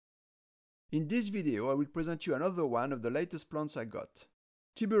In this video, I will present you another one of the latest plants I got.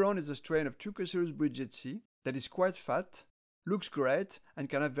 Tiburon is a strain of Trichocereus bridgesii that is quite fat, looks great, and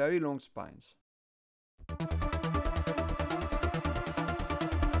can have very long spines.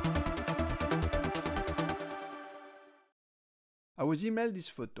 I was emailed this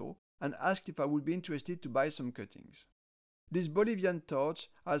photo and asked if I would be interested to buy some cuttings. This Bolivian torch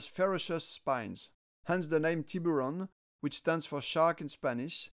has ferocious spines, hence the name Tiburon, which stands for shark in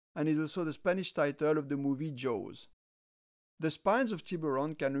Spanish, and is also the Spanish title of the movie Jaws. The spines of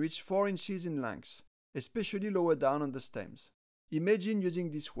Tiburon can reach 4 inches in length, especially lower down on the stems. Imagine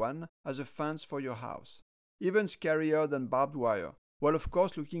using this one as a fence for your house. Even scarier than barbed wire, while of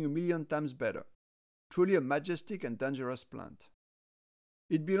course looking 1,000,000 times better. Truly a majestic and dangerous plant.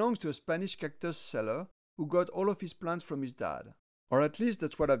 It belongs to a Spanish cactus seller who got all of his plants from his dad. Or at least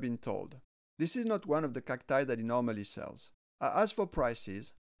that's what I've been told. This is not one of the cacti that he normally sells. I asked for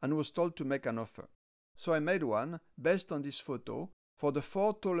prices and was told to make an offer. So I made one, based on this photo, for the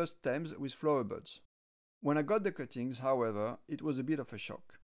 4 tallest stems with flower buds. When I got the cuttings, however, it was a bit of a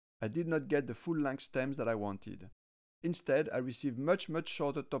shock. I did not get the full-length stems that I wanted. Instead, I received much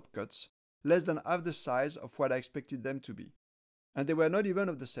shorter top cuts, less than half the size of what I expected them to be. And they were not even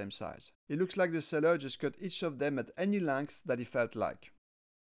of the same size. It looks like the seller just cut each of them at any length that he felt like.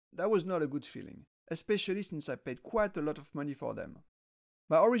 That was not a good feeling, especially since I paid quite a lot of money for them.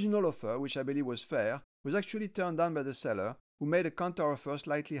 My original offer, which I believe was fair, was actually turned down by the seller, who made a counter-offer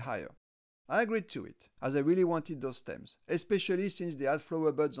slightly higher. I agreed to it, as I really wanted those stems, especially since they had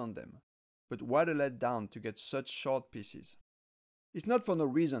flower buds on them. But what a letdown to get such short pieces. It's not for no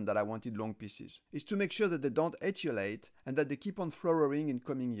reason that I wanted long pieces. It's to make sure that they don't etiolate and that they keep on flowering in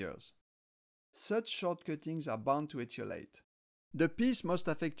coming years. Such short cuttings are bound to etiolate. The piece most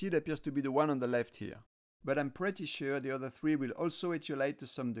affected appears to be the one on the left here, but I'm pretty sure the other 3 will also etiolate to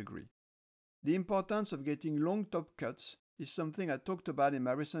some degree. The importance of getting long top cuts is something I talked about in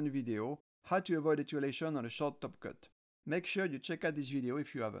my recent video, How to Avoid Etiolation on a Short Top Cut. Make sure you check out this video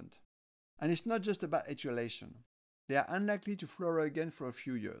if you haven't. And it's not just about etiolation. They are unlikely to flower again for a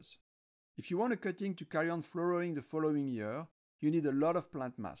few years. If you want a cutting to carry on flowering the following year, you need a lot of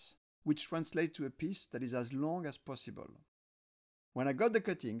plant mass, which translates to a piece that is as long as possible. When I got the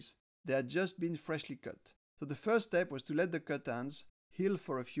cuttings, they had just been freshly cut, so the first step was to let the cut ends heal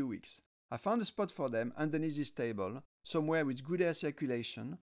for a few weeks. I found a spot for them underneath this table, somewhere with good air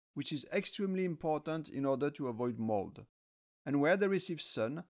circulation, which is extremely important in order to avoid mold, and where they receive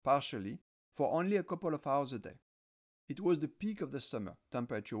sun, partially, for only a couple of hours a day. It was the peak of the summer,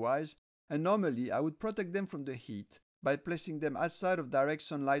 temperature-wise, and normally I would protect them from the heat by placing them outside of direct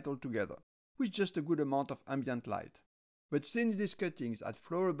sunlight altogether, with just a good amount of ambient light. But since these cuttings had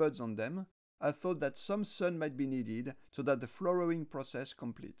flower buds on them, I thought that some sun might be needed so that the flowering process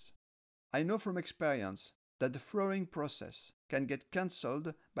completes. I know from experience that the flowering process can get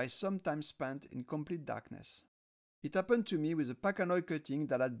cancelled by some time spent in complete darkness. It happened to me with a Pacanoy cutting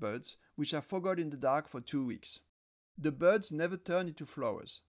that had buds, which I forgot in the dark for 2 weeks. The buds never turned into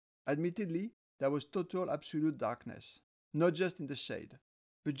flowers. Admittedly, there was total absolute darkness, not just in the shade.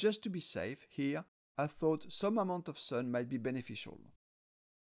 But just to be safe, here, I thought some amount of sun might be beneficial.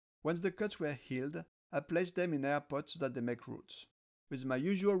 Once the cuts were healed, I placed them in air pots so that they make roots, with my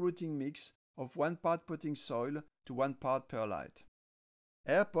usual rooting mix of 1 part potting soil to 1 part perlite.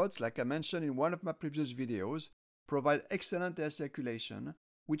 Air pots, like I mentioned in one of my previous videos, provide excellent air circulation,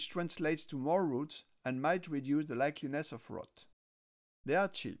 which translates to more roots and might reduce the likeliness of rot. They are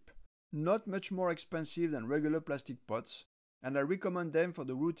cheap, not much more expensive than regular plastic pots, and I recommend them for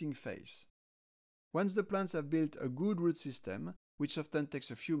the rooting phase. Once the plants have built a good root system, which often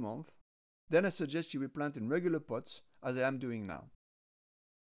takes a few months, then I suggest you replant in regular pots, as I am doing now.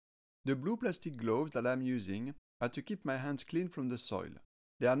 The blue plastic gloves that I am using are to keep my hands clean from the soil.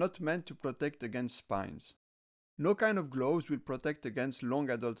 They are not meant to protect against spines. No kind of gloves will protect against long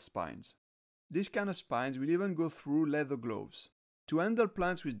adult spines. These kind of spines will even go through leather gloves. To handle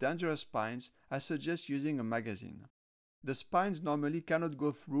plants with dangerous spines, I suggest using a magazine. The spines normally cannot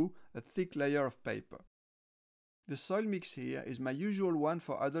go through a thick layer of paper. The soil mix here is my usual one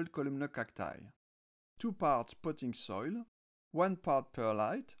for adult columnar cacti. 2 parts potting soil, 1 part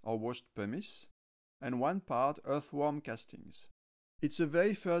perlite or washed pumice, and 1 part earthworm castings. It's a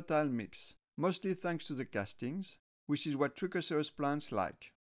very fertile mix, mostly thanks to the castings, which is what Trichocereus plants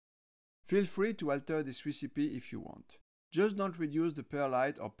like. Feel free to alter this recipe if you want. Just don't reduce the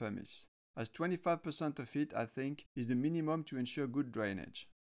perlite or pumice, as 25% of it, I think, is the minimum to ensure good drainage.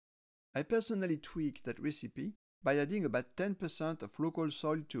 I personally tweaked that recipe by adding about 10% of local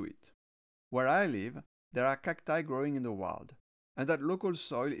soil to it. Where I live, there are cacti growing in the wild, and that local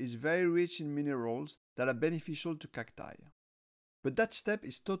soil is very rich in minerals that are beneficial to cacti. But that step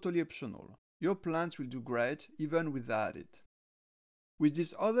is totally optional. Your plants will do great even without it. With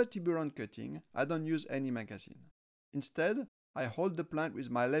this other Tiburon cutting, I don't use any magazine. Instead, I hold the plant with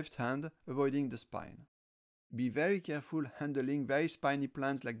my left hand, avoiding the spine. Be very careful handling very spiny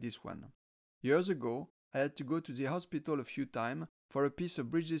plants like this one. Years ago, I had to go to the hospital a few times for a piece of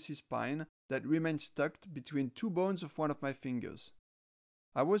Bridgesii spine that remained stuck between two bones of one of my fingers.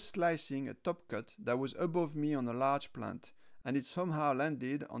 I was slicing a top cut that was above me on a large plant, and it somehow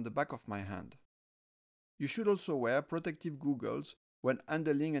landed on the back of my hand. You should also wear protective goggles when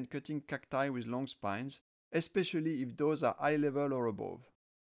handling and cutting cacti with long spines, especially if those are eye level or above.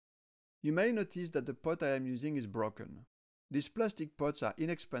 You may notice that the pot I am using is broken. These plastic pots are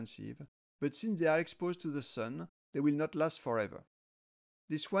inexpensive, but since they are exposed to the sun, they will not last forever.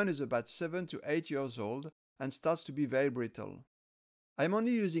 This one is about 7 to 8 years old and starts to be very brittle. I'm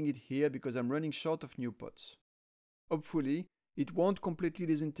only using it here because I'm running short of new pots. Hopefully, it won't completely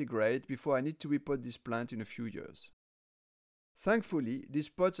disintegrate before I need to repot this plant in a few years. Thankfully, these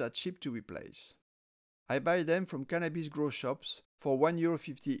pots are cheap to replace. I buy them from cannabis grow shops for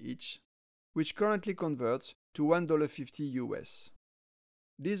 €1.50 each, which currently converts to $1.50 US.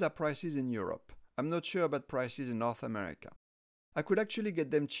 These are prices in Europe. I'm not sure about prices in North America. I could actually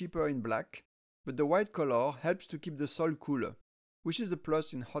get them cheaper in black, but the white color helps to keep the soil cooler, which is a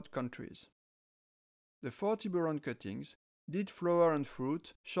plus in hot countries. The 4 Tiburon cuttings did flower and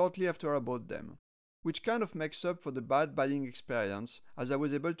fruit shortly after I bought them, which kind of makes up for the bad buying experience, as I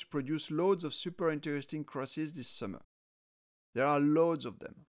was able to produce loads of super interesting crosses this summer. There are loads of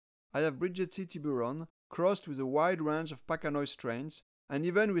them. I have Bridgesii Tiburon crossed with a wide range of Pacanoy strains and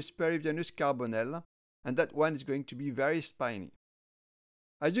even with Perivianus carbonell, and that one is going to be very spiny.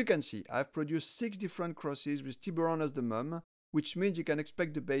 As you can see, I have produced 6 different crosses with Tiburon as the mum, which means you can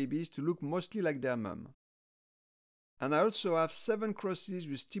expect the babies to look mostly like their mum. And I also have 7 crosses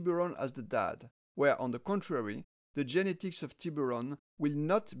with Tiburon as the dad, where on the contrary, the genetics of Tiburon will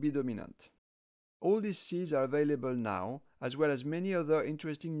not be dominant. All these seeds are available now, as well as many other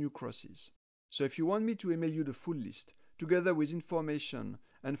interesting new crosses. So if you want me to email you the full list, together with information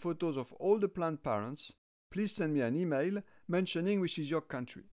and photos of all the plant parents, please send me an email mentioning which is your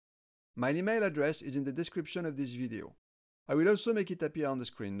country. My email address is in the description of this video. I will also make it appear on the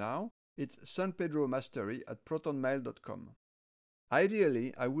screen now. It's sanpedromastery@protonmail.com.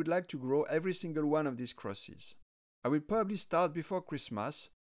 Ideally, I would like to grow every single one of these crosses. I will probably start before Christmas,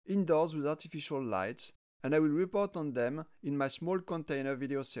 indoors with artificial lights, and I will report on them in my small container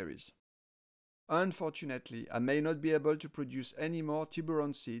video series. Unfortunately, I may not be able to produce any more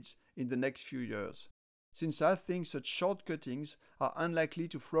Tiburon seeds in the next few years, since I think such short cuttings are unlikely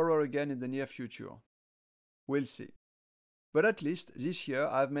to flower again in the near future. We'll see. But at least this year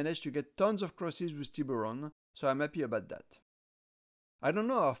I have managed to get tons of crosses with Tiburon, so I'm happy about that. I don't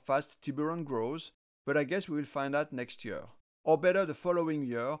know how fast Tiburon grows, but I guess we will find out next year, or better the following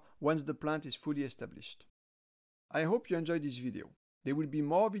year once the plant is fully established. I hope you enjoyed this video. There will be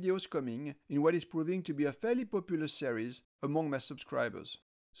more videos coming in what is proving to be a fairly popular series among my subscribers,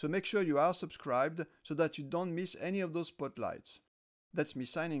 so make sure you are subscribed so that you don't miss any of those spotlights. That's me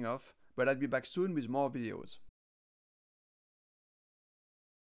signing off, but I'll be back soon with more videos.